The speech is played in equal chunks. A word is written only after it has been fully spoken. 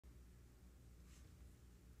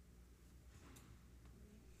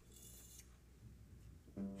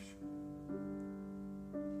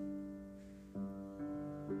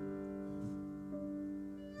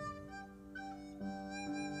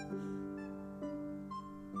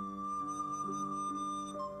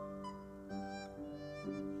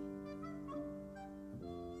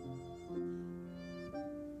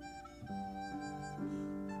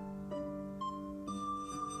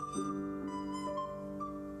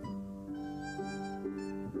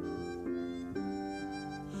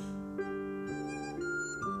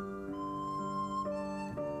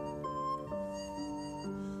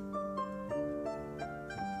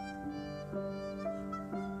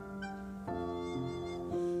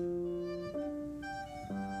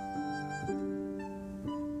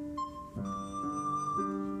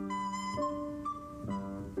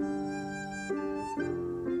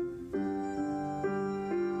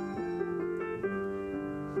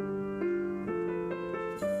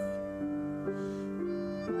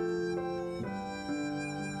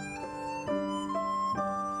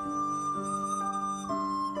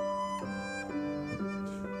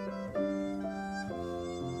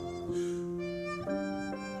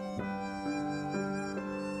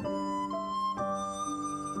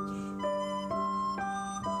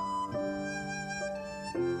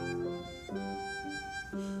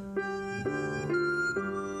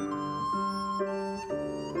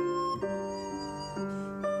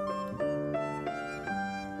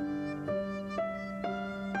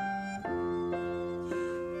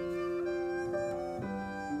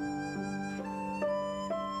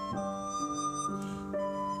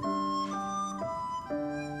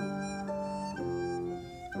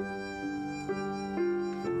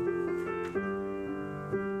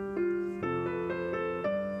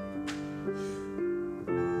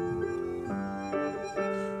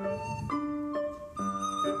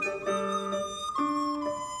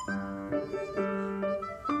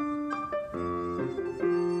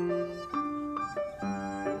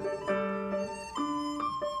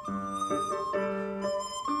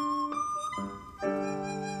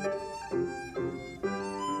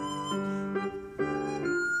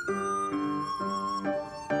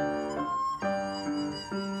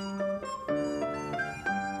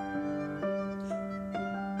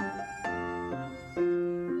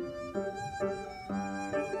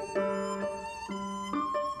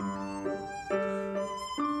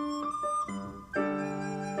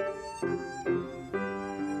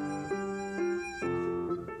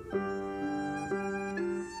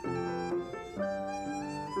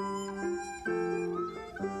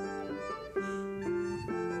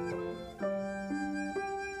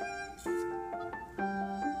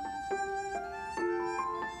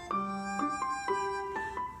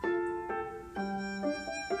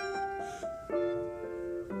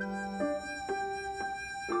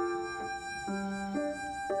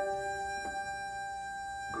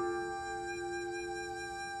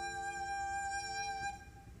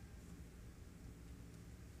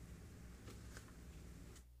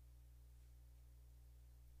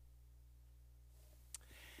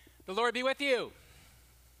The Lord be with you.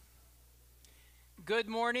 Good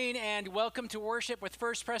morning and welcome to worship with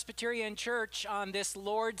First Presbyterian Church on this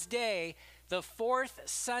Lord's Day, the fourth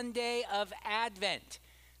Sunday of Advent.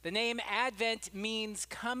 The name Advent means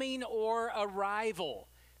coming or arrival.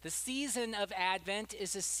 The season of Advent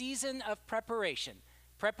is a season of preparation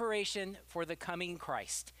for the coming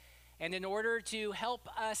Christ. And in order to help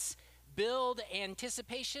us build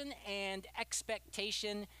anticipation and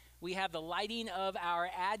expectation, we have the lighting of our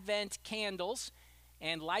Advent candles.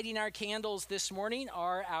 And lighting our candles this morning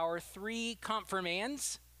are our three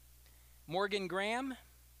confirmands, Morgan Graham,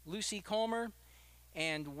 Lucy Colmer,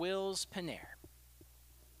 and Wills Panner.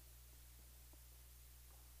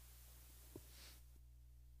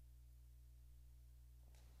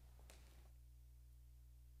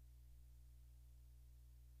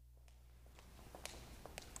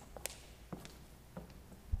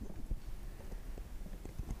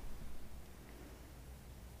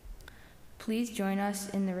 Please join us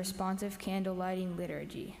in the responsive candle lighting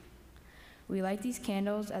liturgy. We light these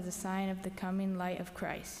candles as a sign of the coming light of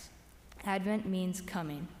Christ. Advent means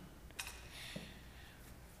coming.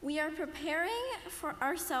 We are preparing for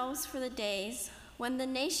ourselves for the days when the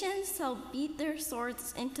nations shall beat their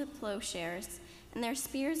swords into plowshares and their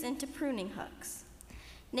spears into pruning hooks.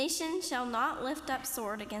 Nation shall not lift up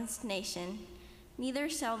sword against nation, neither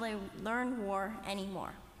shall they learn war any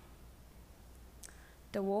more.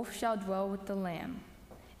 The wolf shall dwell with the lamb,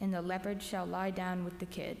 and the leopard shall lie down with the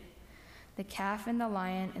kid, the calf and the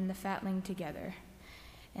lion and the fatling together,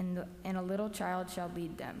 and a little child shall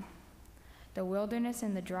lead them. The wilderness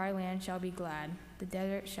and the dry land shall be glad, the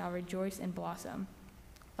desert shall rejoice and blossom.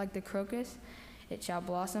 Like the crocus, it shall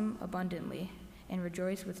blossom abundantly, and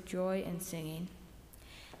rejoice with joy and singing.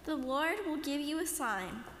 The Lord will give you a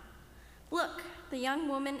sign. Look, the young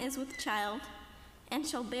woman is with child, and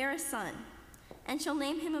shall bear a son, and shall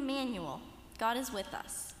name him Emmanuel, God is with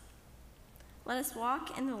us. Let us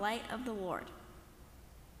walk in the light of the Lord.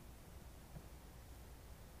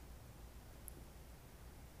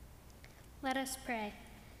 Let us pray.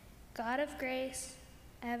 God of grace,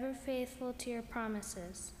 ever faithful to your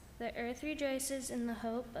promises, the earth rejoices in the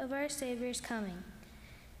hope of our Savior's coming,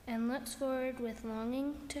 and looks forward with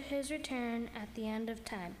longing to his return at the end of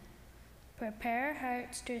time. Prepare our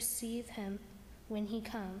hearts to receive him when he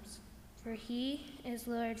comes, for he is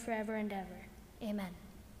Lord forever and ever. Amen.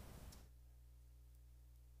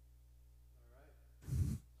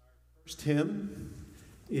 Our first hymn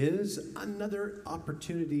is another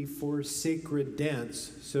opportunity for sacred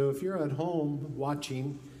dance. So if you're at home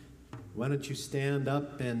watching, why don't you stand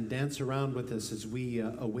up and dance around with us as we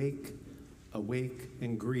awake,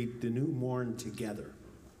 and greet the new morn together.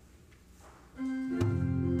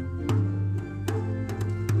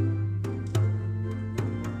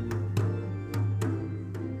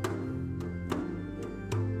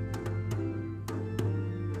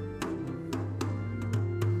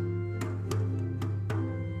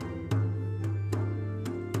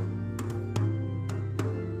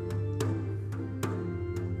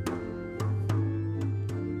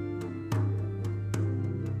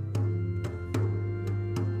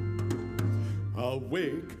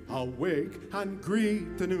 Awake and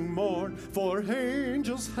greet the new morn, for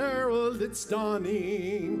angels herald its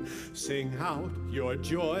dawning. Sing out your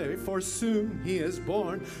joy, for soon he is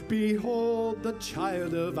born. Behold the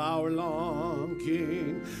child of our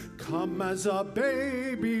longing. Come as a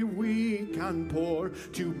baby weak and poor,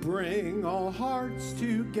 to bring all hearts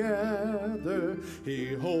together.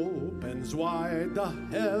 He opens wide the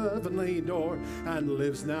heavenly door, and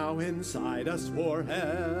lives now inside us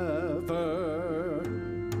forever.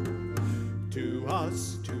 To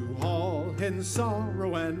us, to all in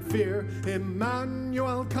sorrow and fear,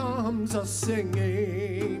 Emmanuel comes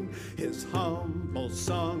a-singing. His humble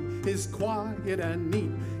song is quiet and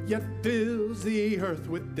neat, yet fills the earth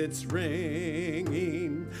with its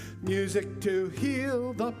ringing. Music to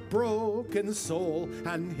heal the broken soul,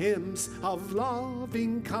 and hymns of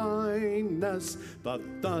loving kindness. The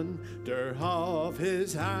thunder of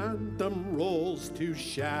his anthem rolls to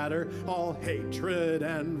shatter all hatred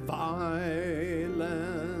and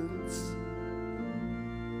violence.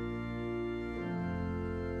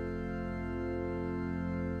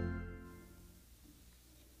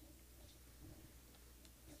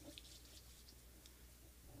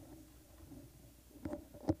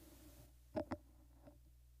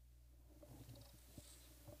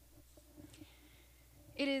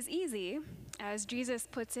 It is easy, as Jesus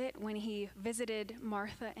puts it when he visited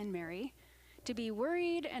Martha and Mary, to be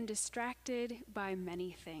worried and distracted by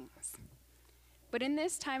many things. But in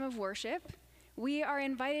this time of worship, we are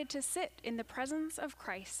invited to sit in the presence of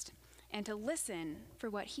Christ and to listen for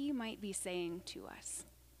what he might be saying to us.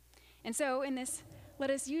 And so let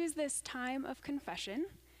us use this time of confession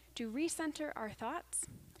to recenter our thoughts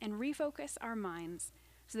and refocus our minds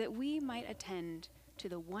so that we might attend to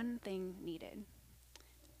the one thing needed.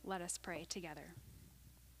 Let us pray together.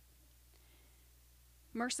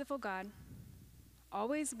 Merciful God,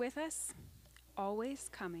 always with us, always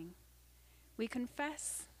coming, we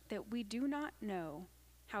confess that we do not know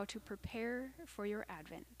how to prepare for your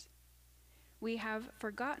advent. We have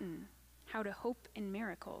forgotten how to hope in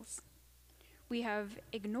miracles. We have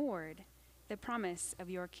ignored the promise of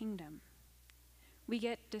your kingdom. We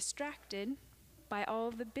get distracted by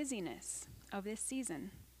all the busyness of this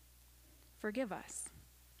season. Forgive us.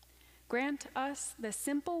 Grant us the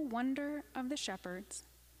simple wonder of the shepherds,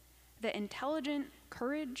 the intelligent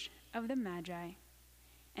courage of the Magi,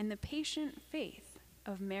 and the patient faith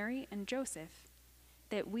of Mary and Joseph,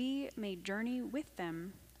 that we may journey with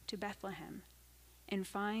them to Bethlehem and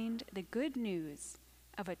find the good news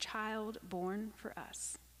of a child born for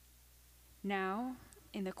us. Now,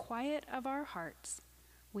 in the quiet of our hearts,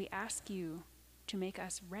 we ask you to make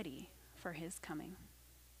us ready for his coming.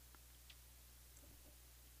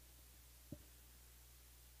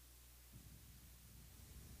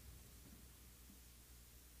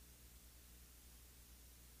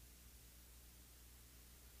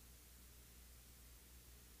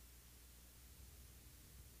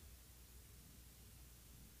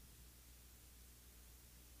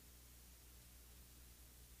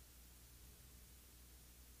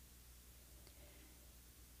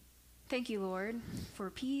 Thank you, Lord, for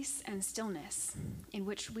peace and stillness in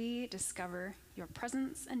which we discover your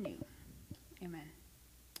presence anew. Amen.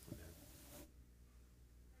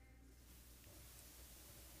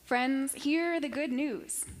 Friends, hear the good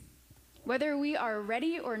news. Whether we are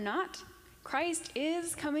ready or not, Christ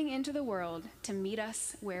is coming into the world to meet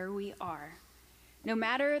us where we are. No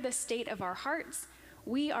matter the state of our hearts,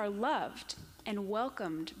 we are loved and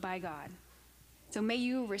welcomed by God. So may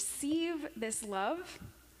you receive this love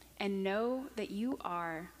and know that you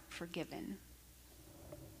are forgiven.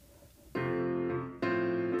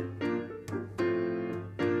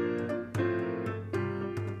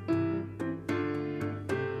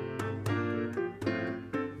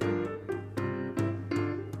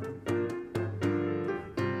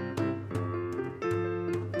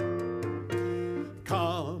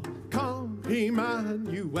 Come, come,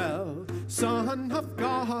 Emmanuel, Son of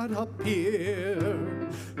God, appear.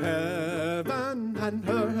 Heaven and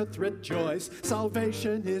earth rejoice,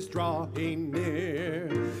 salvation is drawing near.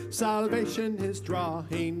 Salvation is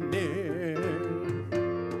drawing near.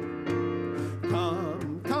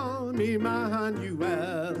 Come, come,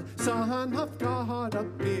 Emmanuel, Son of God,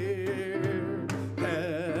 appear.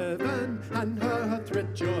 Heaven and earth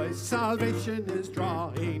rejoice, salvation is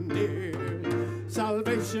drawing near.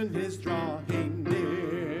 Salvation is drawing near.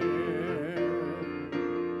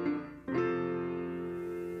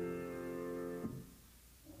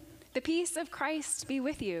 The peace of Christ be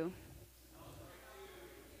with you.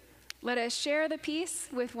 Let us share the peace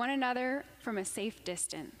with one another from a safe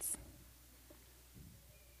distance.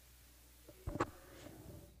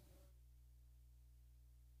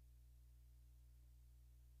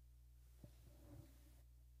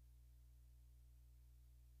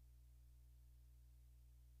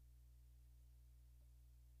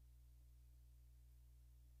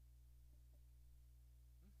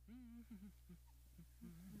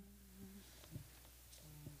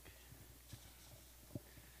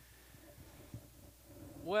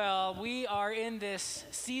 Well, we are in this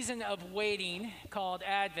season of waiting called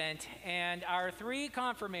Advent, and our three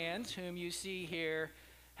confirmands, whom you see here,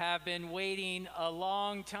 have been waiting a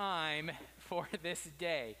long time for this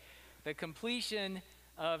day, the completion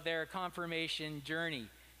of their confirmation journey.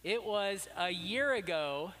 It was a year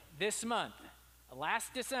ago this month,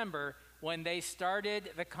 last December, when they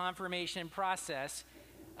started the confirmation process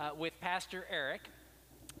with Pastor Eric,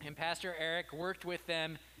 and Pastor Eric worked with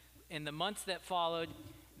them in the months that followed.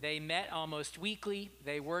 They met almost weekly.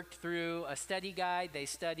 They worked through a study guide. They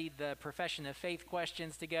studied the profession of faith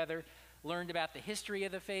questions together, learned about the history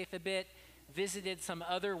of the faith a bit, visited some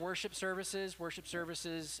other worship services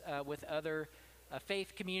with other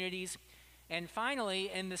faith communities, and finally,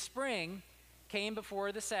 in the spring, came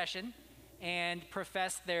before the session and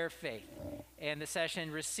professed their faith. And the session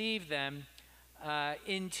received them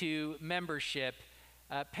into membership,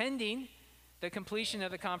 pending the completion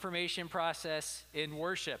of the confirmation process in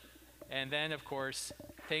worship. And then, of course,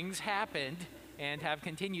 things happened and have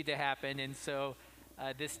continued to happen, and so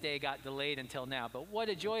this day got delayed until now. But what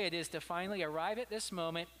a joy it is to finally arrive at this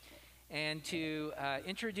moment and to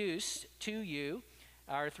introduce to you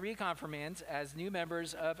our 3 confirmands as new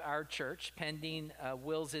members of our church, pending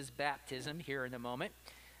Will's baptism here in a moment.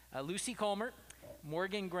 Lucy Colmer,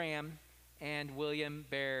 Morgan Graham, and William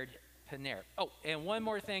Baird Panera. Oh, and one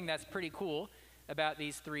more thing that's pretty cool about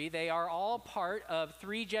these 3. They are all part of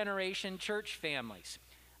 3-generation church families.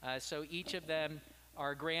 So each of them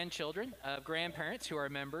are grandchildren of grandparents who are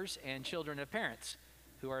members and children of parents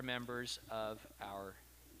who are members of our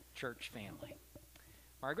church family.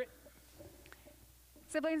 Margaret?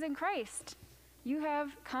 Siblings in Christ, you have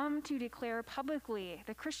come to declare publicly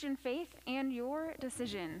the Christian faith and your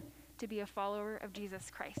decision to be a follower of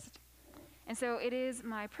Jesus Christ. And so it is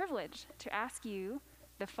my privilege to ask you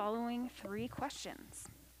the following 3 questions.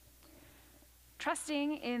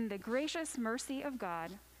 Trusting in the gracious mercy of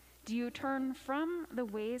God, do you turn from the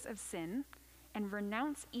ways of sin and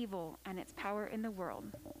renounce evil and its power in the world?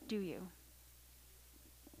 Do you?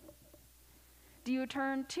 Do you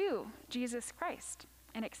turn to Jesus Christ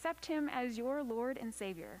and accept him as your Lord and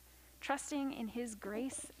Savior, trusting in his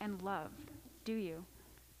grace and love? Do you?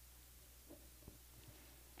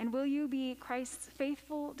 And will you be Christ's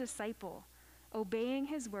faithful disciple, obeying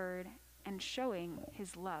his word and showing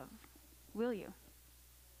his love? Will you?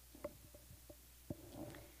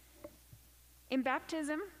 In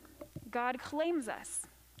baptism, God claims us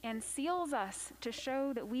and seals us to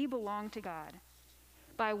show that we belong to God.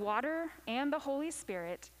 By water and the Holy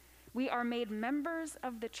Spirit, we are made members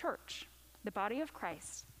of the church, the body of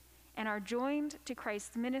Christ, and are joined to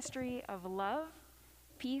Christ's ministry of love,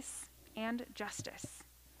 peace, and justice.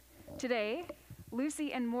 Today,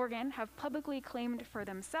 Lucy and Morgan have publicly claimed for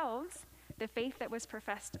themselves the faith that was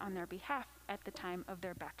professed on their behalf at the time of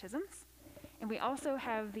their baptisms. And we also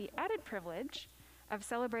have the added privilege of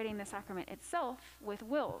celebrating the sacrament itself with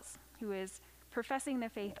Wills, who is professing the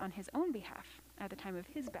faith on his own behalf at the time of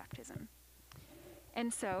his baptism.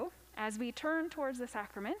 And so, as we turn towards the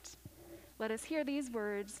sacrament, let us hear these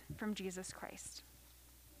words from Jesus Christ.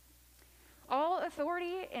 All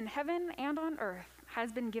authority in heaven and on earth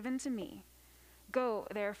has been given to me. Go,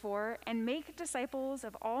 therefore, and make disciples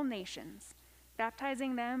of all nations,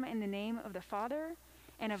 baptizing them in the name of the Father,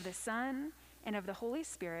 and of the Son, and of the Holy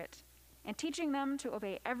Spirit, and teaching them to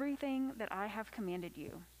obey everything that I have commanded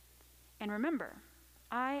you. And remember,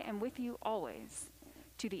 I am with you always,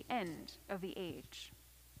 to the end of the age.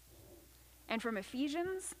 And from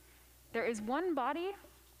Ephesians, there is one body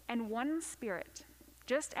and one Spirit,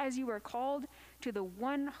 just as you were called to the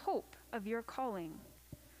one hope of your calling,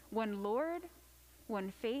 one Lord,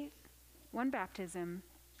 one faith, one baptism,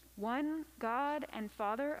 one God and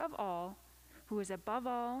Father of all, who is above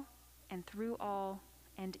all and through all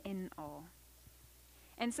and in all.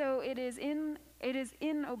 And so it is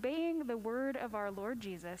in obeying the word of our Lord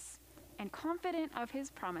Jesus and confident of his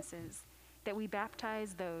promises that we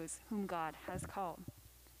baptize those whom God has called.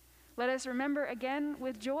 Let us remember again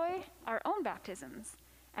with joy our own baptisms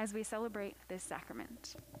as we celebrate this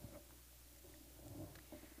sacrament.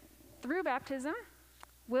 Through baptism,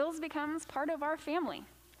 Wills becomes part of our family.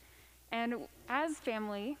 And as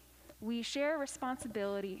family, we share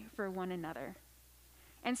responsibility for one another.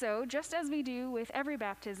 And so, just as we do with every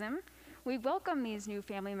baptism, we welcome these new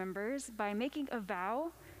family members by making a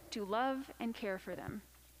vow to love and care for them.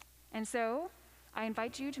 And so, I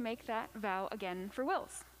invite you to make that vow again for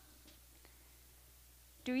Wills.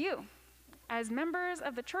 Do you, as members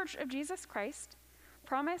of the Church of Jesus Christ,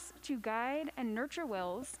 promise to guide and nurture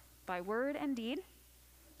Wills by word and deed,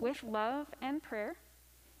 with love and prayer,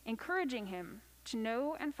 encouraging him to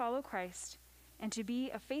know and follow Christ and to be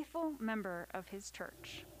a faithful member of his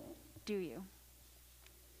church? Do you?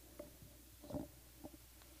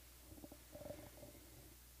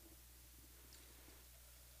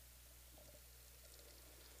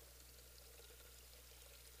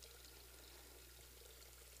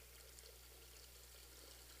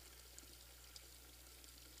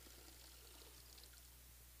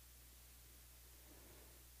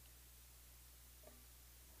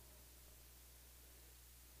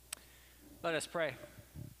 Let us pray.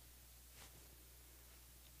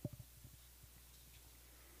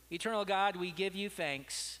 Eternal God, we give you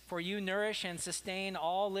thanks, for you nourish and sustain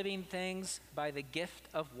all living things by the gift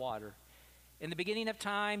of water. In the beginning of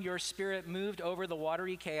time, your Spirit moved over the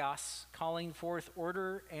watery chaos, calling forth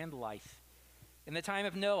order and life. In the time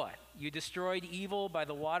of Noah, you destroyed evil by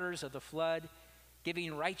the waters of the flood,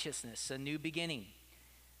 giving righteousness a new beginning.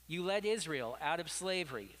 You led Israel out of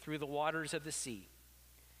slavery through the waters of the sea,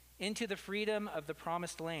 into the freedom of the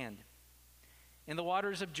promised land. In the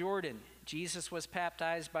waters of Jordan, Jesus was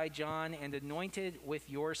baptized by John and anointed with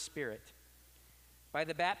your Spirit. By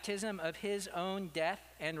the baptism of his own death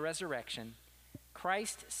and resurrection,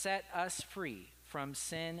 Christ set us free from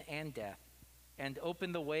sin and death and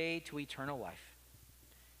open the way to eternal life.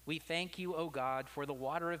 We thank you, O God, for the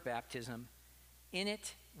water of baptism. In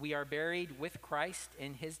it we are buried with Christ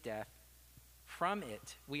in his death. From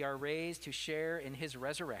it we are raised to share in his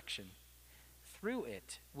resurrection. Through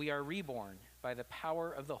it we are reborn by the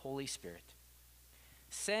power of the Holy Spirit.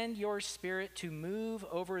 Send your Spirit to move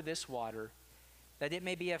over this water, that it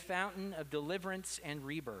may be a fountain of deliverance and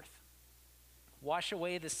rebirth. Wash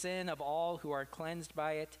away the sin of all who are cleansed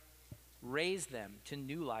by it, raise them to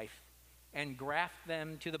new life, and graft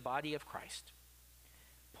them to the body of Christ.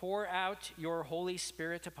 Pour out your Holy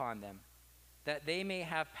Spirit upon them, that they may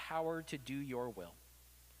have power to do your will,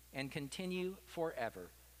 and continue forever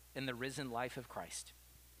in the risen life of Christ.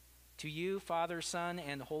 To you, Father, Son,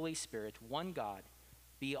 and Holy Spirit, one God,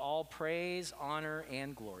 be all praise, honor,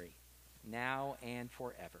 and glory, now and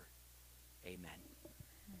forever. Amen.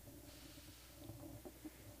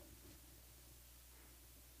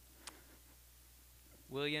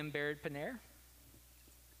 William Baird Panair,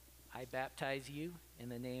 I baptize you in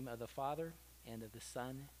the name of the Father, and of the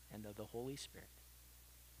Son, and of the Holy Spirit.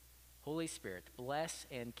 Holy Spirit, bless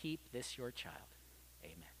and keep this your child.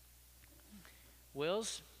 Amen.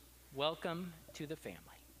 Wills, welcome to the family.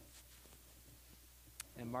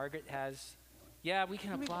 And Margaret has, yeah, we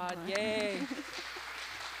can applaud. Yay.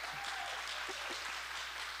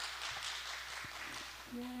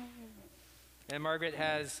 And Margaret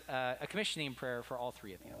has a commissioning prayer for all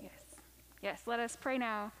three of you. Yes. Yes, let us pray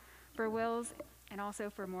now for Wills and also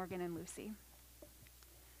for Morgan and Lucy.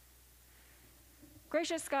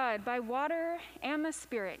 Gracious God, by water and the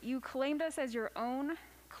Spirit, you claimed us as your own,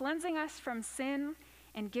 cleansing us from sin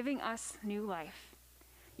and giving us new life.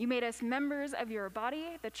 You made us members of your body,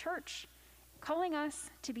 the church, calling us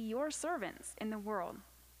to be your servants in the world.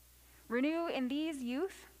 Renew in these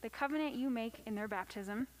youth the covenant you make in their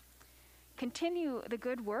baptism. Continue the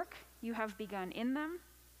good work you have begun in them.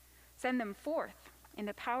 Send them forth in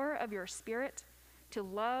the power of your Spirit to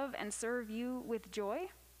love and serve you with joy,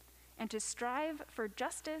 and to strive for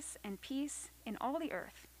justice and peace in all the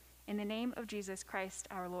earth, in the name of Jesus Christ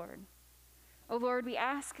our Lord. O Lord, we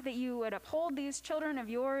ask that you would uphold these children of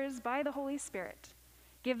yours by the Holy Spirit.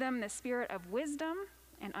 Give them the spirit of wisdom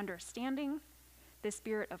and understanding, the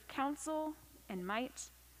spirit of counsel and might,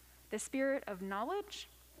 the spirit of knowledge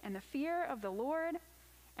and the fear of the Lord,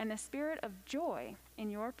 and the spirit of joy in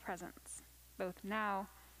your presence, both now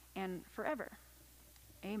and forever.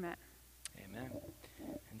 Amen. Amen.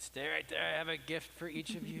 And stay right there. I have a gift for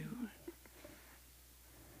each of you.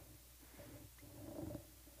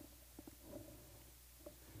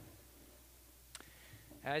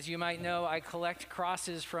 As you might know, I collect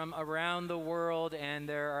crosses from around the world, and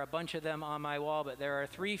there are a bunch of them on my wall, but there are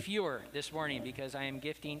 3 fewer this morning because I am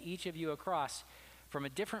gifting each of you a cross from a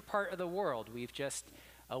different part of the world. We've just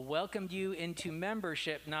welcomed you into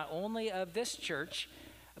membership, not only of this church,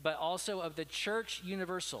 but also of the Church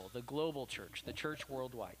Universal, the global church, the church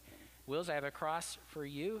worldwide. Wills, I have a cross for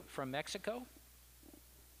you from Mexico.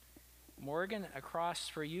 Morgan, a cross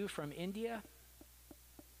for you from India.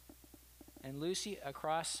 And Lucy, a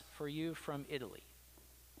cross for you from Italy.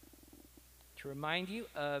 To remind you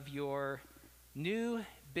of your new,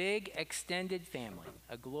 big, extended family,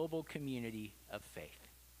 a global community of faith.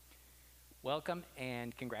 Welcome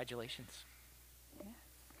and congratulations.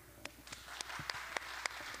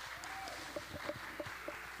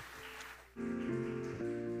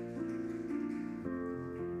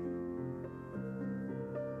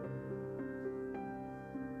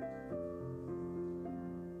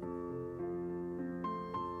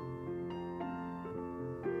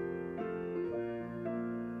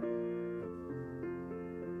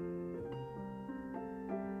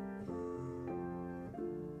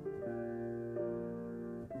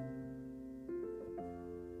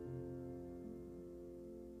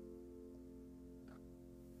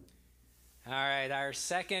 All right, our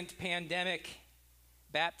second pandemic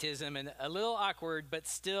baptism, and a little awkward, but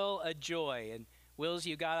still a joy. And Wills,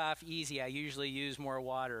 you got off easy. I usually use more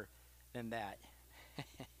water than that.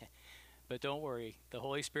 But don't worry, the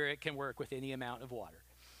Holy Spirit can work with any amount of water.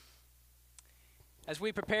 As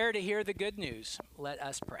we prepare to hear the good news, let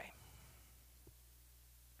us pray.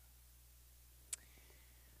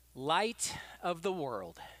 Light of the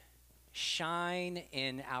world, shine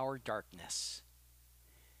in our darkness.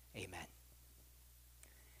 Amen.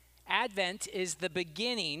 Advent is the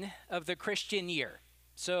beginning of the Christian year.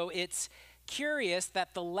 So it's curious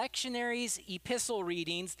that the lectionary's epistle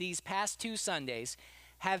readings these past 2 Sundays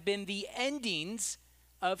have been the endings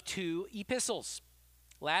of 2 epistles.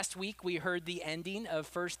 Last week we heard the ending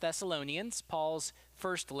of 1 Thessalonians, Paul's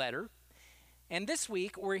first letter. And this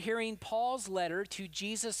week, we're hearing Paul's letter to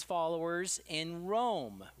Jesus' followers in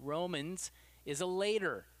Rome. Romans is a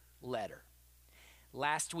later letter.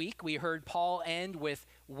 Last week, we heard Paul end with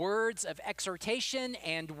words of exhortation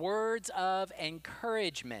and words of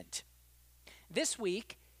encouragement. This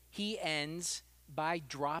week, he ends by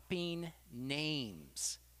dropping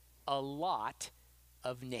names, a lot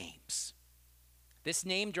of names. This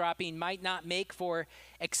name dropping might not make for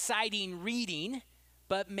exciting reading,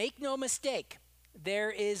 but make no mistake,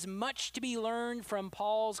 there is much to be learned from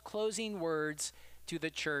Paul's closing words to the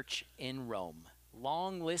church in Rome.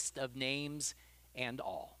 Long list of names and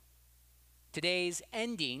all. Today's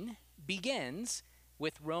ending begins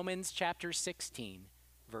with Romans chapter 16,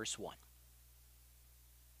 verse 1.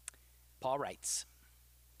 Paul writes,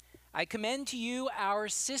 I commend to you our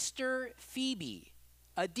sister Phoebe,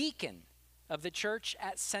 a deacon of the church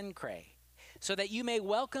at Cenchreae, so that you may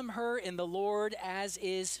welcome her in the Lord as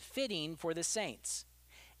is fitting for the saints,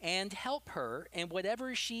 and help her in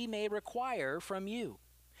whatever she may require from you.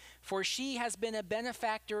 For she has been a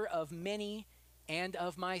benefactor of many and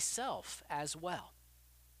of myself as well.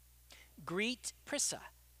 Greet Prisca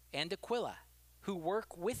and Aquila, who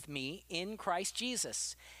work with me in Christ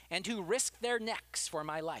Jesus, and who risk their necks for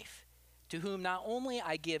my life, to whom not only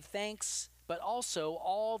I give thanks, but also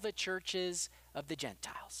all the churches of the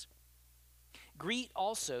Gentiles. Greet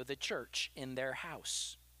also the church in their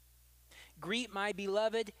house. Greet my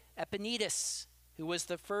beloved Epaenetus, who was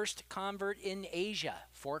the first convert in Asia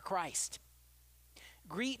for Christ.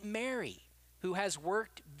 Greet Mary, who has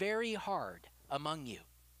worked very hard among you.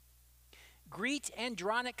 Greet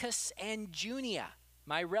Andronicus and Junia,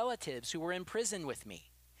 my relatives who were in prison with me.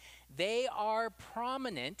 They are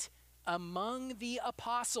prominent among the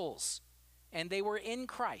apostles, and they were in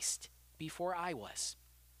Christ before I was.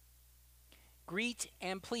 Greet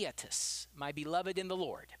Ampliatus, my beloved in the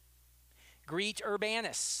Lord. Greet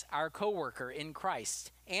Urbanus, our co-worker in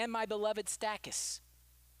Christ, and my beloved Stachys.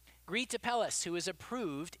 Greet Apelles, who is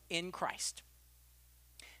approved in Christ.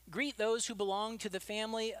 Greet those who belong to the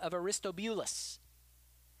family of Aristobulus.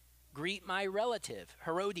 Greet my relative,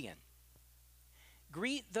 Herodion.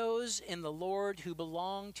 Greet those in the Lord who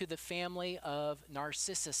belong to the family of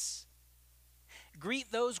Narcissus.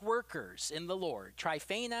 Greet those workers in the Lord,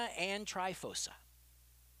 Tryphena and Tryphosa.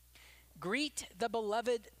 Greet the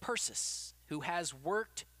beloved Persis, who has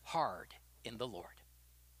worked hard in the Lord.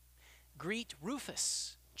 Greet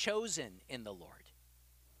Rufus, chosen in the Lord.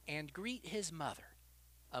 And greet his mother,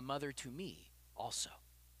 a mother to me also.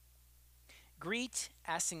 Greet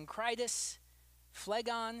Asyncritus,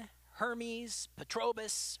 Phlegon, Hermes,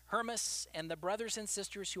 Patrobas, Hermas, and the brothers and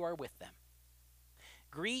sisters who are with them.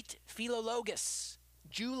 Greet Philologus,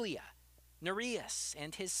 Julia, Nereus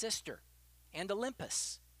and his sister, and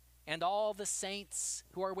Olympus, and all the saints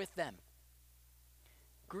who are with them.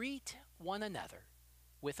 Greet one another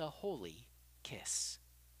with a holy kiss.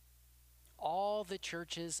 All the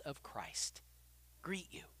churches of Christ greet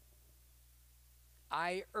you.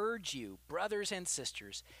 I urge you, brothers and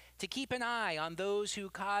sisters, to keep an eye on those who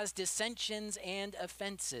cause dissensions and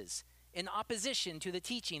offenses in opposition to the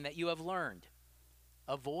teaching that you have learned.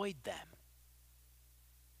 Avoid them.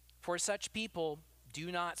 For such people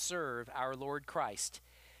do not serve our Lord Christ,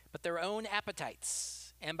 but their own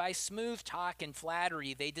appetites, and by smooth talk and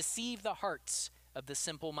flattery they deceive the hearts of the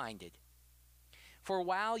simple-minded. For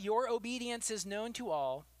while your obedience is known to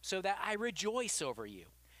all, so that I rejoice over you,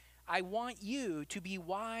 I want you to be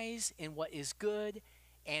wise in what is good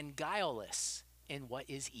and guileless in what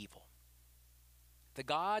is evil. The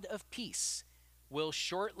God of peace will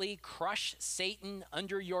shortly crush Satan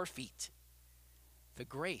under your feet. The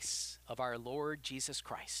grace of our Lord Jesus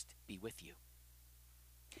Christ be with you.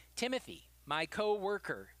 Timothy, my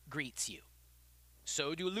co-worker, greets you.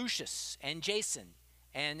 So do Lucius and Jason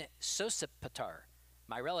and Sosipater,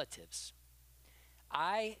 my relatives.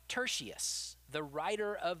 I, Tertius, the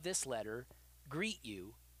writer of this letter, greet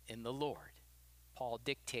you in the Lord. Paul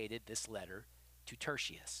dictated this letter to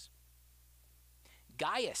Tertius.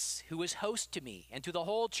 Gaius, who is host to me and to the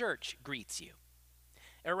whole church, greets you.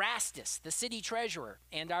 Erastus, the city treasurer,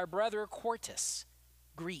 and our brother Quartus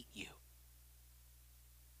greet you.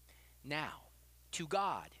 Now, to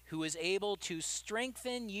God, who is able to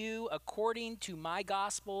strengthen you according to my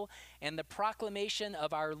gospel and the proclamation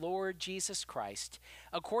of our Lord Jesus Christ,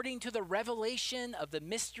 according to the revelation of the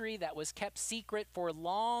mystery that was kept secret for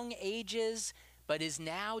long ages, but is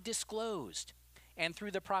now disclosed, and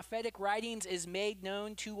through the prophetic writings is made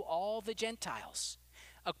known to all the Gentiles,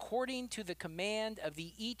 according to the command of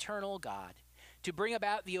the eternal God, to bring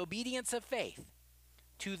about the obedience of faith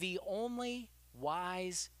to the only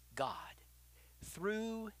wise God,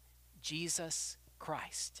 through Jesus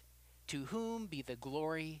Christ, to whom be the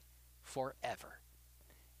glory forever.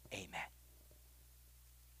 Amen.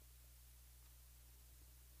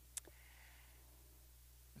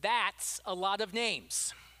 That's a lot of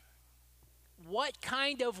names. What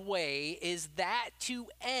kind of way is that to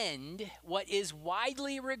end what is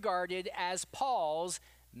widely regarded as Paul's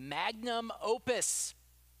magnum opus?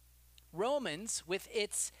 Romans, with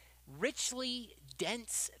its richly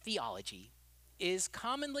dense theology, is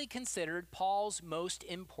commonly considered Paul's most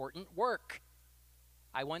important work.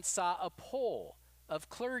 I once saw a poll of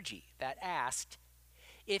clergy that asked,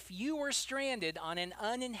 if you were stranded on an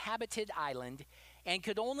uninhabited island and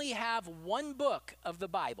could only have one book of the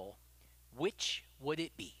Bible, which would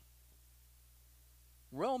it be?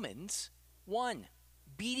 Romans won,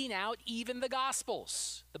 beating out even the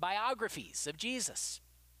Gospels, the biographies of Jesus.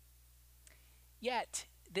 Yet,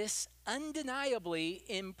 this undeniably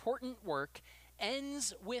important work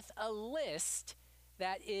ends with a list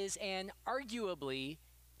that is an arguably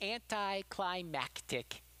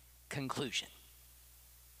anticlimactic conclusion.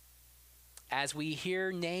 As we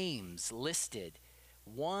hear names listed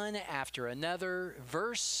one after another,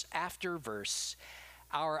 verse after verse,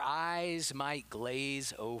 our eyes might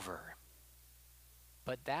glaze over.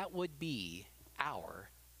 But that would be our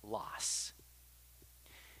loss.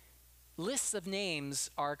 Lists of names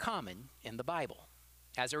are common in the Bible.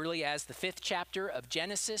 As early as the 5th chapter of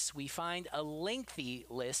Genesis, we find a lengthy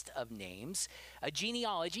list of names, a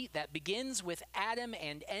genealogy that begins with Adam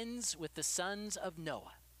and ends with the sons of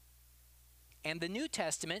Noah. And the New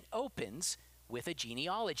Testament opens with a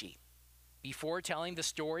genealogy. Before telling the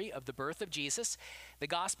story of the birth of Jesus, the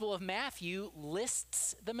Gospel of Matthew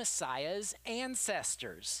lists the Messiah's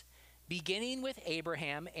ancestors, beginning with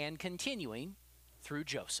Abraham and continuing through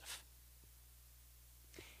Joseph.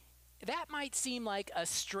 That might seem like a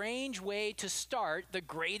strange way to start the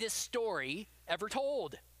greatest story ever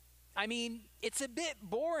told. I mean, it's a bit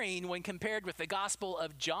boring when compared with the Gospel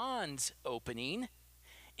of John's opening.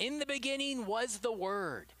 In the beginning was the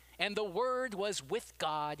Word, and the Word was with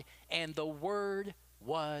God, and the Word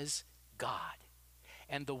was God.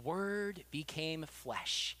 And the Word became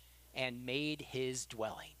flesh and made his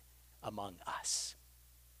dwelling among us.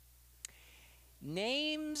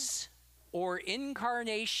 Names or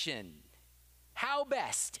incarnation? How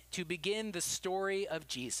best to begin the story of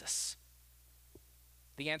Jesus?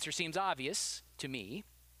 The answer seems obvious to me.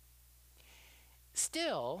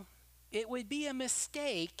 Still, it would be a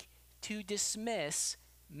mistake to dismiss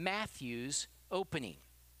Matthew's opening.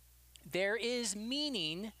 There is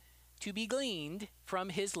meaning to be gleaned from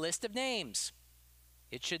his list of names.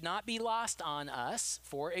 It should not be lost on us,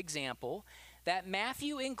 for example, that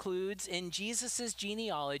Matthew includes in Jesus'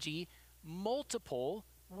 genealogy multiple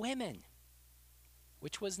women,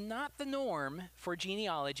 which was not the norm for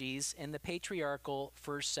genealogies in the patriarchal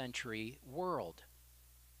first century world.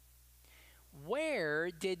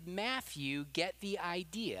 Where did Matthew get the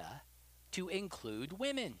idea to include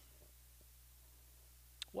women?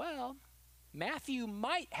 Well, Matthew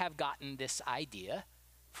might have gotten this idea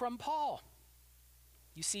from Paul.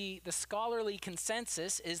 You see, the scholarly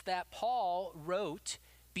consensus is that Paul wrote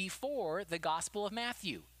before the Gospel of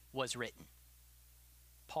Matthew was written.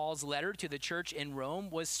 Paul's letter to the church in Rome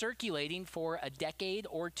was circulating for a decade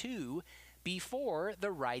or two before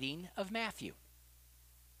the writing of Matthew.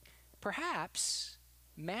 Perhaps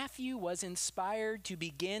Matthew was inspired to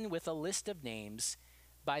begin with a list of names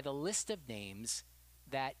by the list of names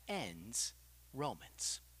that ends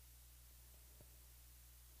Romans.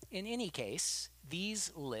 In any case,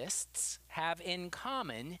 these lists have in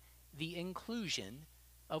common the inclusion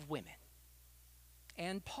of women.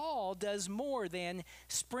 And Paul does more than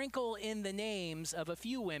sprinkle in the names of a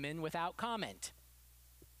few women without comment.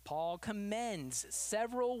 Paul commends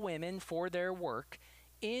several women for their work,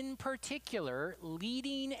 in particular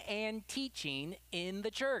leading and teaching in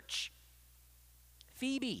the church.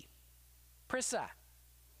 Phoebe, Prisca,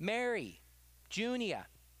 Mary, Junia,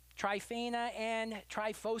 Tryphena and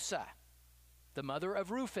Tryphosa, the mother of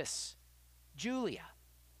Rufus, Julia,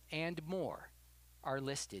 and more are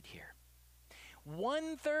listed here.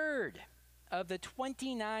 1/3 of the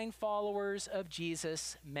 29 followers of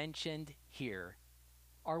Jesus mentioned here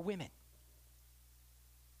are women.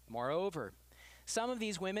 Moreover, some of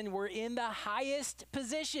these women were in the highest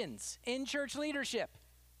positions in church leadership.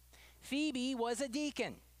 Phoebe was a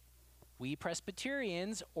deacon. We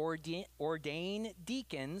Presbyterians ordain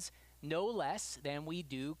deacons no less than we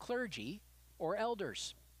do clergy or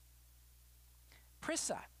elders.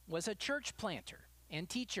 Prisca was a church planter and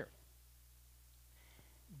teacher.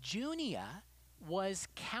 Junia was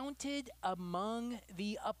counted among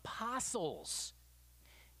the apostles.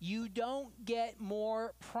 you don't get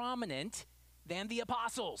more prominent than the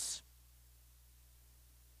apostles.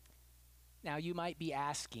 Now, you might be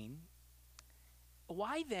asking,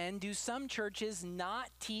 why then do some churches not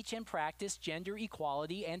teach and practice gender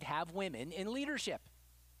equality and have women in leadership?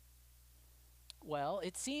 Well,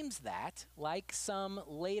 it seems that, like some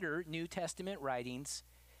later New Testament writings,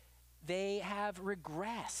 they have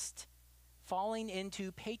regressed, falling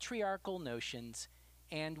into patriarchal notions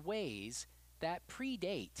and ways that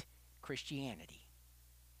predate Christianity.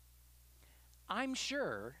 I'm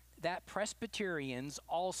sure that Presbyterians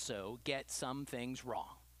also get some things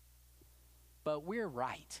wrong, but we're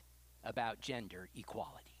right about gender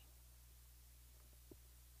equality.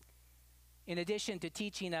 In addition to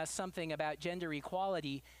teaching us something about gender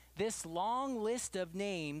equality, this long list of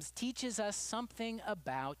names teaches us something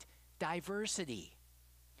about diversity.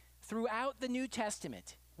 Throughout the New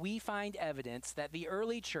Testament, we find evidence that the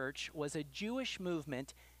early church was a Jewish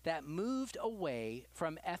movement that moved away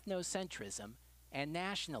from ethnocentrism and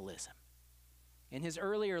nationalism. In his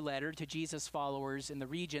earlier letter to Jesus' followers in the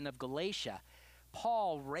region of Galatia,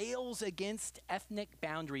 Paul rails against ethnic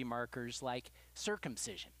boundary markers like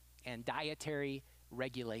circumcision and dietary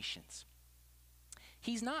regulations.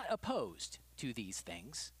 He's not opposed to these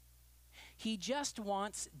things. He just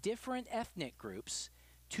wants different ethnic groups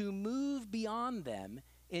to move beyond them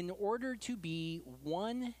in order to be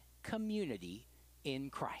one community in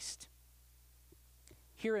Christ.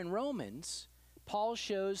 Here in Romans, Paul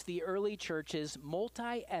shows the early church's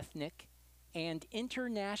multi-ethnic and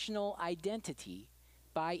international identity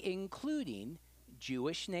by including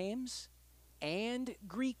Jewish names and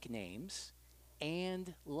Greek names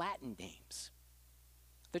and Latin names.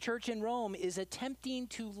 The church in Rome is attempting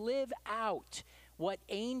to live out what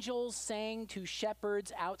angels sang to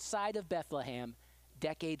shepherds outside of Bethlehem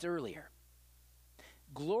decades earlier.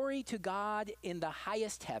 Glory to God in the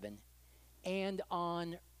highest heaven, and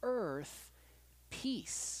on earth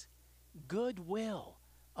peace, goodwill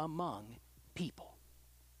among people.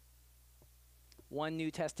 One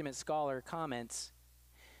New Testament scholar comments,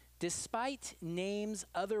 despite names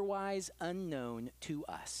otherwise unknown to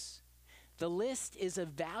us, the list is a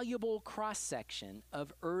valuable cross-section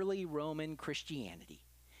of early Roman Christianity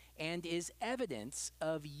and is evidence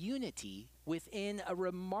of unity within a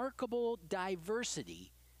remarkable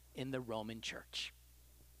diversity in the Roman Church.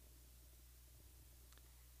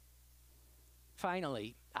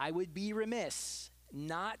 Finally, I would be remiss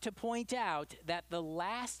not to point out that the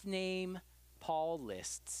last name Paul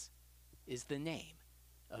lists is the name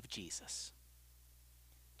of Jesus.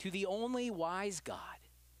 To the only wise God,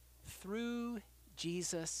 through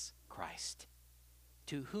Jesus Christ,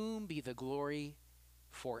 to whom be the glory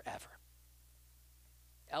forever.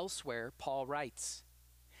 Elsewhere, Paul writes,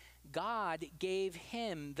 God gave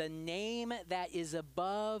him the name that is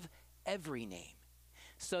above every name,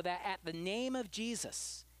 so that at the name of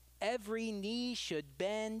Jesus, every knee should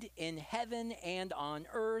bend in heaven and on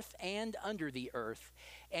earth and under the earth,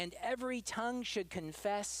 and every tongue should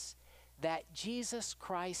confess that Jesus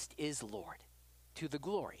Christ is Lord, to the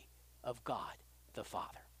glory of God the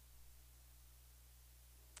Father.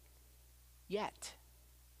 Yet,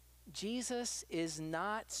 Jesus is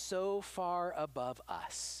not so far above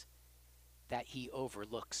us that he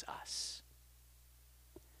overlooks us.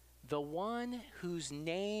 The one whose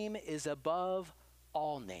name is above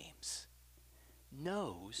all names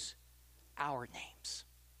knows our names.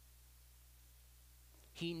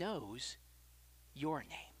 He knows your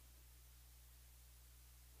name.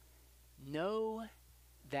 Know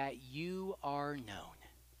that you are known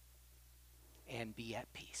and be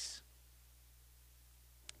at peace.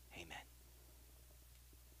 Amen.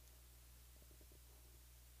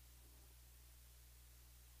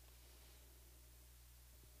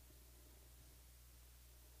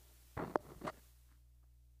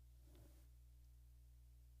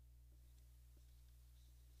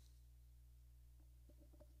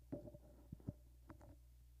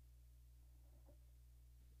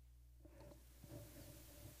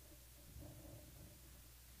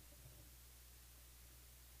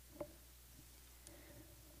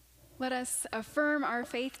 Let us affirm our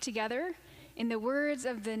faith together in the words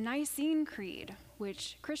of the Nicene Creed,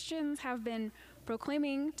 which Christians have been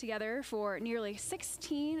proclaiming together for nearly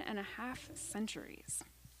 16 and a half centuries.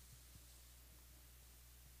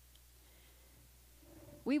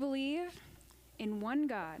 We believe in one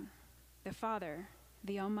God, the Father,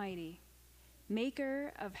 the Almighty,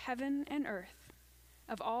 maker of heaven and earth,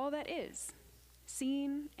 of all that is,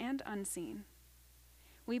 seen and unseen.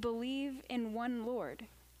 We believe in one Lord,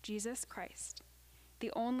 Jesus Christ,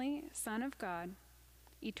 the only Son of God,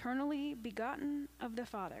 eternally begotten of the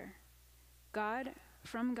Father, God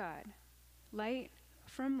from God, light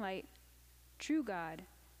from light, true God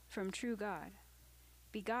from true God,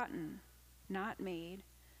 begotten, not made,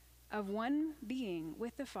 of one being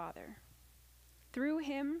with the Father. Through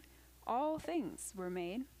him all things were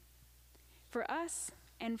made. For us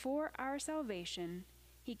and for our salvation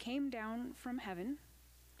he came down from heaven,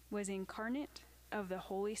 was incarnate of the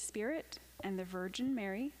Holy Spirit and the Virgin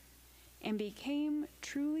Mary, and became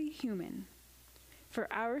truly human. For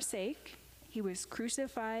our sake he was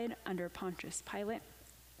crucified under Pontius Pilate.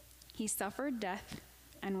 He suffered death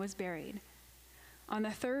and was buried. On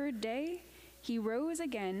the third day he rose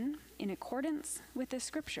again in accordance with the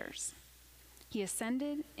Scriptures. He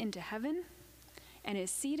ascended into heaven and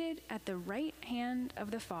is seated at the right hand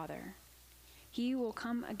of the Father. He will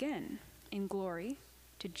come again in glory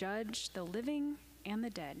to judge the living and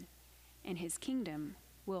the dead, and his kingdom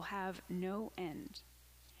will have no end.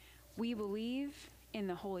 We believe in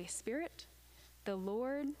the Holy Spirit, the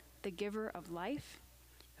Lord, the giver of life,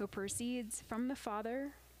 who proceeds from the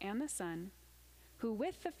Father and the Son, who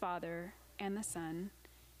with the Father and the Son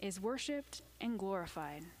is worshipped and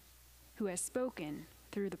glorified, who has spoken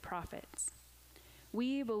through the prophets.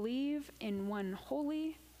 We believe in one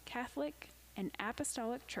holy, Catholic, and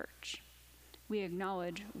apostolic church. We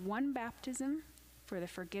acknowledge one baptism for the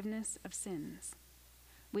forgiveness of sins.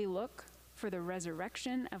 We look for the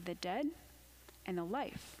resurrection of the dead and the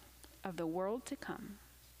life of the world to come.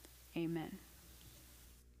 Amen.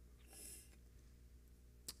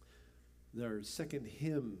 Their second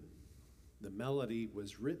hymn, the melody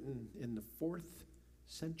was written in the 4th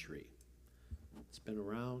century. It's been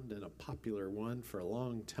around and a popular one for a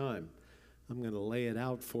long time. I'm going to lay it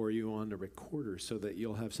out for you on the recorder so that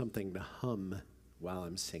you'll have something to hum while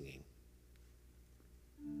I'm singing.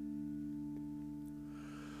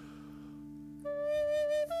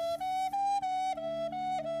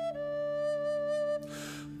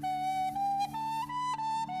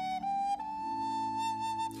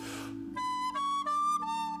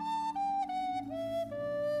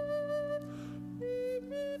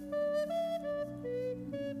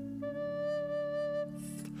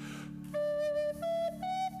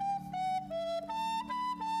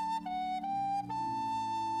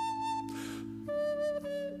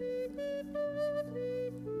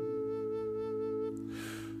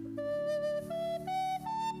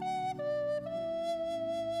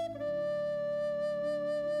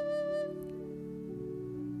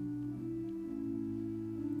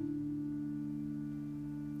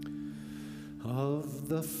 Of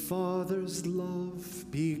the Father's love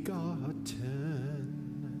begotten,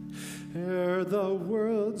 ere the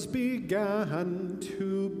worlds began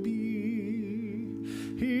to be,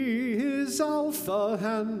 he is Alpha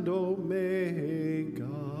and Omega,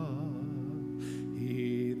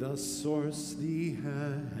 he the source, the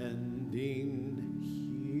ending,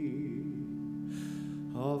 he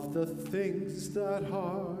of the things that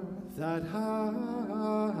are, that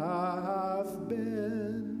have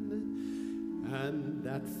been, and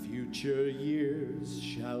that future years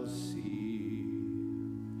shall see,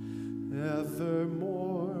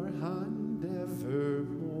 evermore and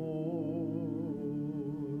evermore.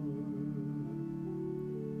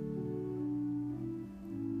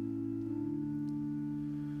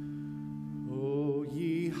 O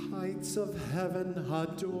ye heights of heaven,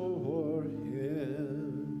 adore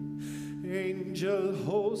him, angel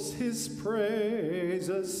hosts his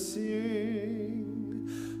praises sing,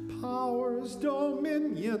 powers,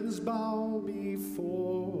 dominions bow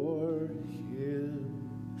before him,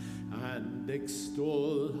 and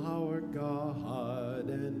extol our God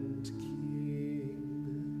and King.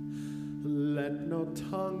 Let no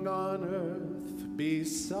tongue on earth be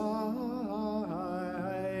silent,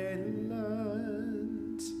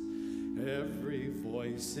 every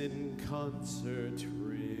voice in concert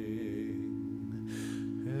ring,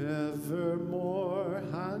 evermore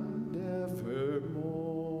and evermore.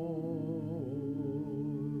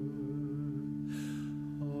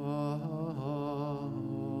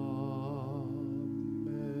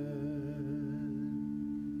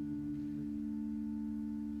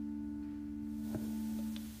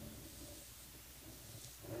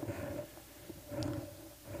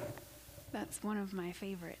 That's one of my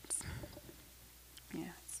favorites.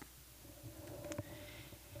 Yes.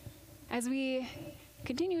 As we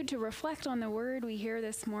continue to reflect on the word we hear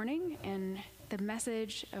this morning and the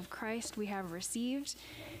message of Christ we have received,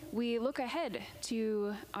 we look ahead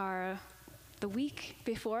to the week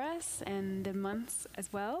before us and the months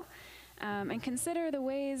as well, and consider the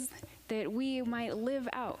ways that we might live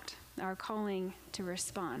out our calling to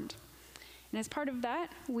respond. And as part of that,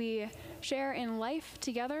 we share in life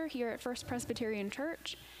together here at First Presbyterian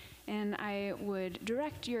Church, And I would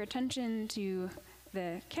direct your attention to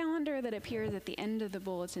the calendar that appears at the end of the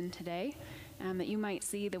bulletin today, that you might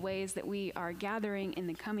see the ways that we are gathering in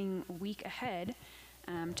the coming week ahead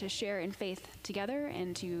to share in faith together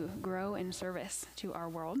and to grow in service to our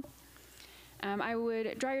world. I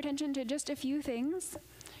would draw your attention to just a few things.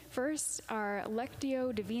 First, our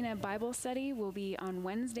Lectio Divina Bible study will be on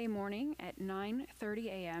Wednesday morning at 9:30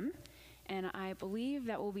 a.m., and I believe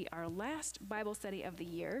that will be our last Bible study of the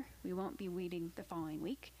year. We won't be meeting the following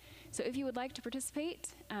week. So if you would like to participate,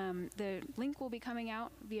 the link will be coming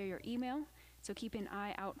out via your email, so keep an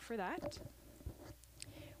eye out for that.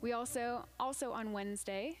 We also on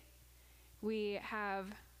Wednesday, we have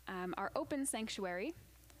our open sanctuary.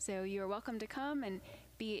 So you are welcome to come and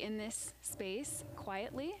be in this space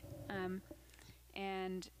quietly.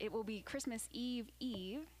 And it will be Christmas Eve,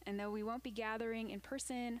 and though we won't be gathering in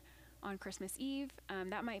person on Christmas Eve,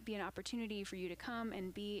 that might be an opportunity for you to come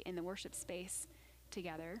and be in the worship space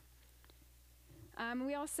together.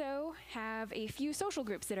 We also have a few social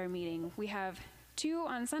groups that are meeting. We have 2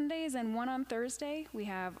 on Sundays and 1 on Thursday. We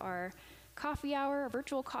have our coffee hour, a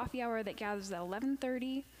virtual coffee hour that gathers at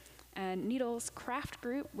 11:30, and Needles Craft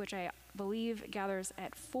Group, which I believe gathers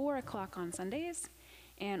at 4 o'clock on Sundays.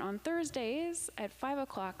 And on Thursdays at 5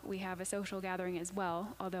 o'clock, we have a social gathering as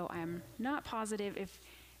well, although I'm not positive if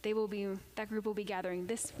that group will be gathering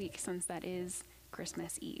this week, since that is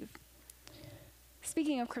Christmas Eve.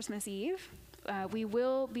 Speaking of Christmas Eve, we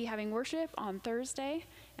will be having worship on Thursday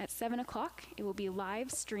at 7 o'clock. It will be live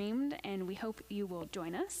streamed, and we hope you will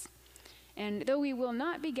join us. And though we will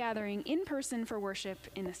not be gathering in person for worship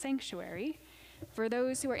in the sanctuary, for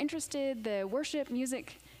those who are interested, the worship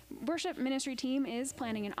ministry team is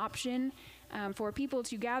planning an option for people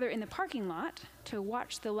to gather in the parking lot to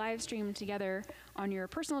watch the live stream together on your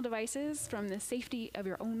personal devices from the safety of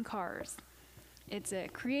your own cars. It's a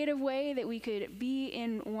creative way that we could be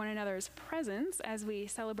in one another's presence as we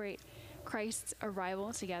celebrate Christ's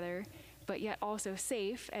arrival together, but yet also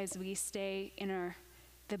safe as we stay in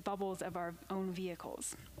the bubbles of our own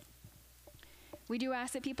vehicles. We do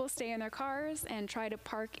ask that people stay in their cars and try to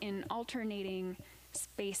park in alternating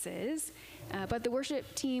spaces, but the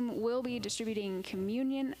worship team will be distributing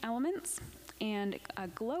communion elements and a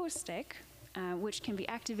glow stick, which can be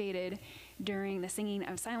activated during the singing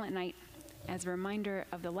of Silent Night as a reminder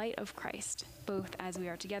of the light of Christ, both as we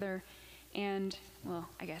are together and, well,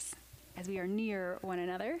 I guess, as we are near one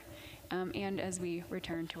another, and as we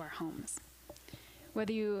return to our homes.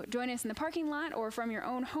 Whether you join us in the parking lot or from your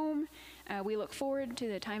own home, we look forward to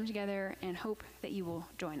the time together and hope that you will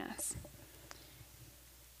join us.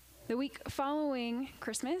 The week following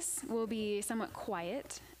Christmas will be somewhat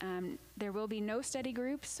quiet. There will be no study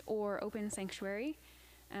groups or open sanctuary.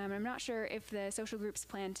 I'm not sure if the social groups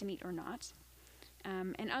plan to meet or not.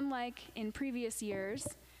 And unlike in previous years,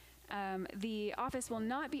 the office will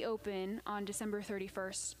not be open on December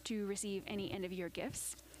 31st to receive any end-of-year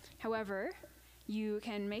gifts. However, you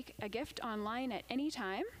can make a gift online at any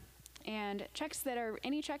time, and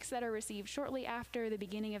any checks that are received shortly after the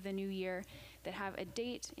beginning of the new year that have a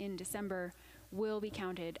date in December will be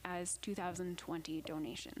counted as 2020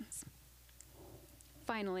 donations.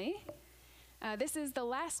 Finally, this is the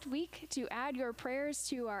last week to add your prayers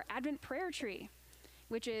to our Advent prayer tree,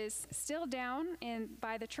 which is still down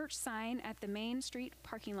by the church sign at the Main Street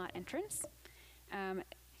parking lot entrance.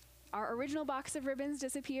 Our original box of ribbons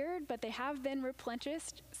disappeared, but they have been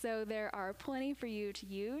replenished, so there are plenty for you to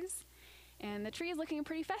use. And the tree is looking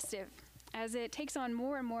pretty festive as it takes on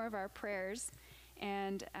more and more of our prayers,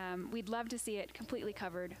 and we'd love to see it completely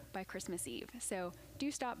covered by Christmas Eve. So do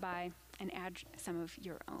stop by and add some of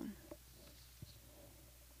your own.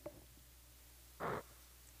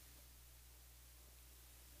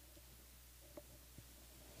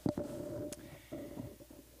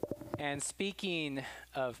 And speaking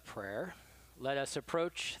of prayer, let us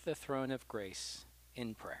approach the throne of grace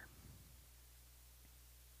in prayer.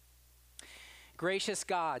 Gracious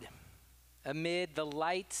God, amid the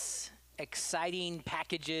lights, exciting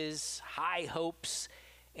packages, high hopes,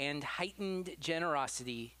 and heightened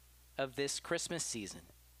generosity of this Christmas season,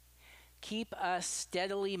 keep us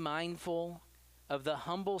steadily mindful of the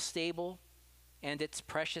humble stable and its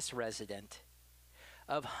precious resident,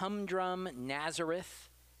 of humdrum Nazareth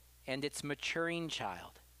and its maturing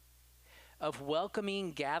child, of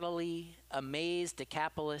welcoming Galilee, amazed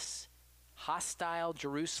Decapolis, hostile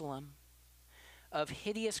Jerusalem, of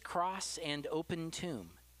hideous cross and open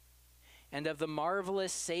tomb, and of the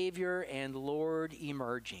marvelous Savior and Lord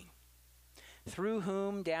emerging, through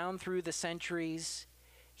whom, down through the centuries,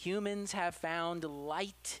 humans have found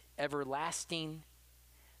light everlasting,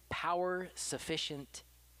 power sufficient,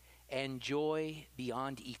 and joy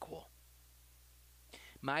beyond equal.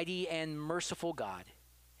 Mighty and merciful God,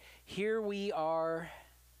 here we are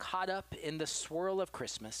caught up in the swirl of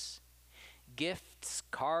Christmas. Gifts,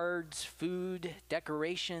 cards, food,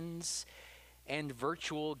 decorations, and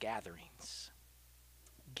virtual gatherings.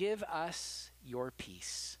 Give us your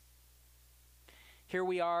peace. Here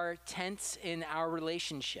we are, tense in our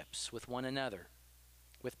relationships with one another,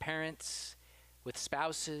 with parents, with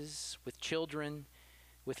spouses, with children,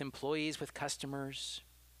 with employees, with customers.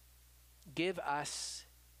 Give us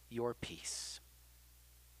your peace.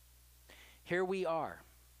 Here we are,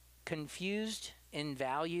 confused in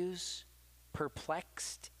values,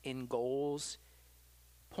 perplexed in goals,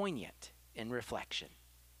 poignant in reflection.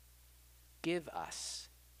 Give us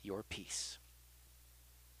your peace.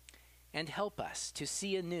 And help us to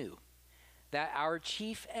see anew that our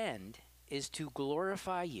chief end is to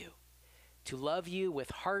glorify you, to love you with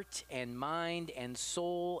heart and mind and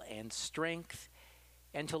soul and strength,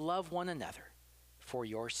 and to love one another for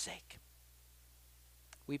your sake.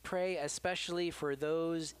 We pray especially for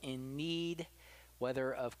those in need,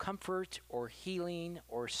 whether of comfort or healing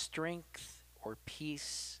or strength or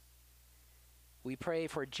peace. We pray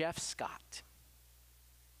for Jeff Scott,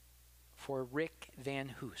 for Rick Van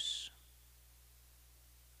Hoos,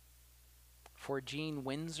 for Jean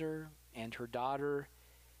Windsor and her daughter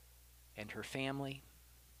and her family,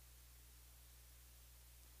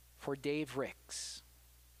 for Dave Ricks,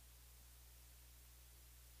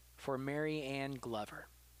 for Mary Ann Glover,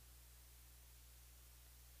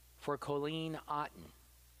 for Colleen Otten,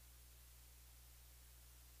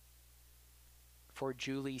 for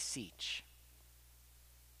Julie Seach.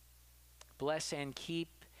 Bless and keep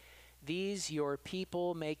these your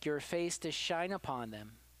people, make your face to shine upon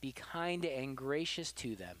them, be kind and gracious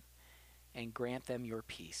to them, and grant them your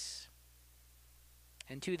peace.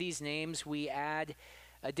 And to these names we add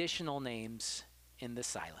additional names in the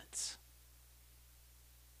silence.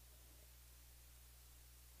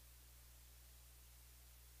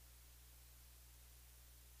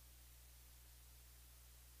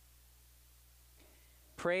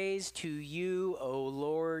 Praise to you, O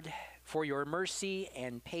Lord, for your mercy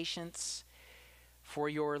and patience, for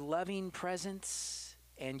your loving presence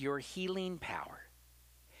and your healing power.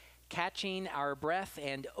 Catching our breath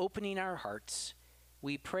and opening our hearts,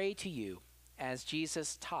 we pray to you as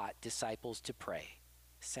Jesus taught disciples to pray,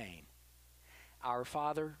 saying, Our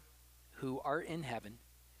Father, who art in heaven,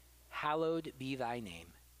 hallowed be thy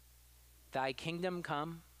name. Thy kingdom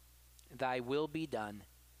come, thy will be done,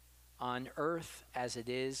 on earth as it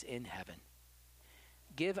is in heaven.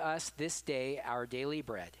 Give us this day our daily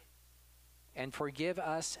bread, and forgive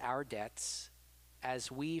us our debts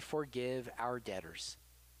as we forgive our debtors.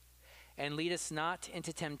 And lead us not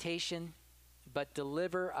into temptation, but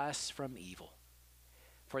deliver us from evil.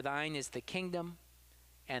 For thine is the kingdom,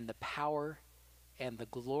 and the power, and the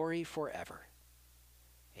glory forever.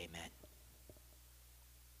 Amen.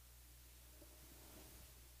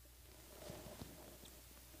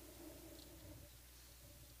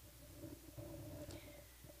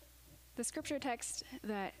 The scripture text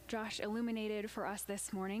that Josh illuminated for us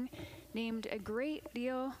this morning named a great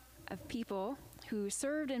deal of people who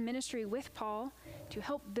served in ministry with Paul to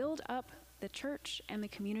help build up the church and the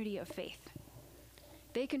community of faith.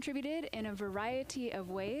 They contributed in a variety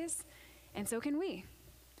of ways, and so can we.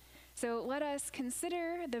 So let us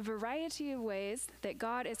consider the variety of ways that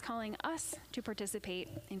God is calling us to participate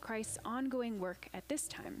in Christ's ongoing work at this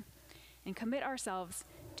time, and commit ourselves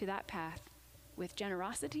to that path with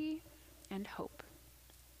generosity and hope.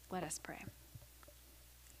 Let us pray.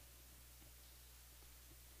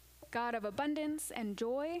 God of abundance and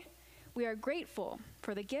joy, we are grateful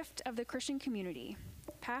for the gift of the Christian community,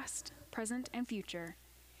 past, present, and future,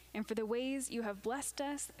 and for the ways you have blessed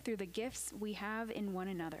us through the gifts we have in one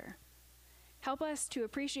another. Help us to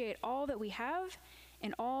appreciate all that we have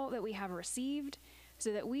and all that we have received,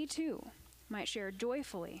 so that we too might share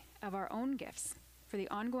joyfully of our own gifts for the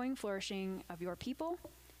ongoing flourishing of your people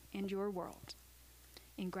and your world.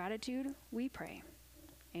 In gratitude, we pray.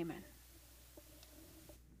 Amen.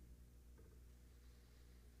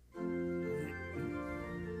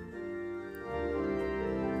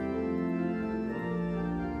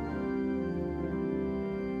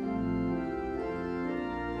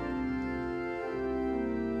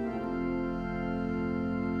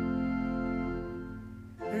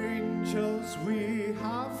 Angels we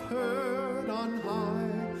have heard on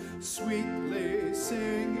high, sweetly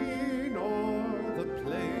singing o'er the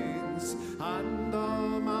plains and the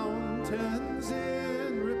mountains.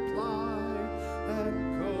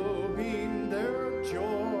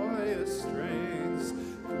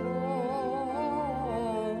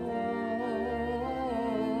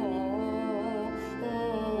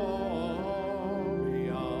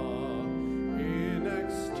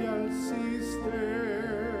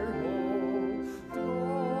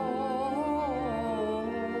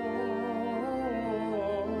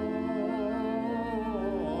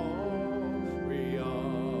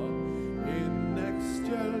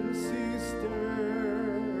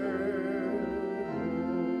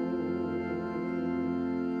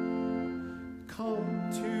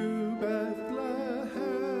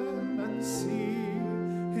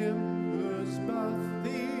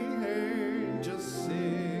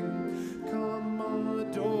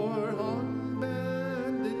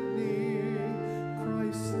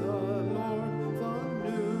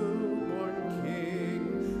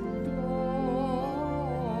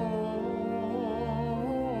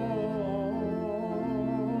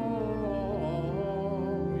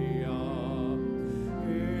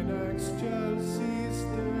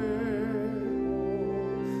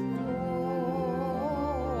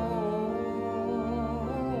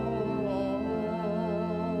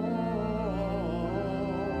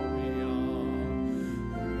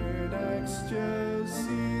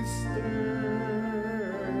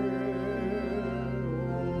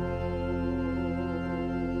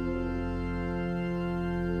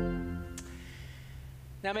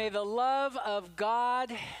 Now may the love of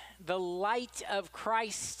God, the light of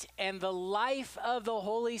Christ, and the life of the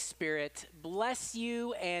Holy Spirit bless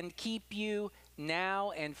you and keep you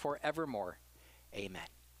now and forevermore.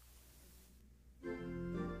 Amen.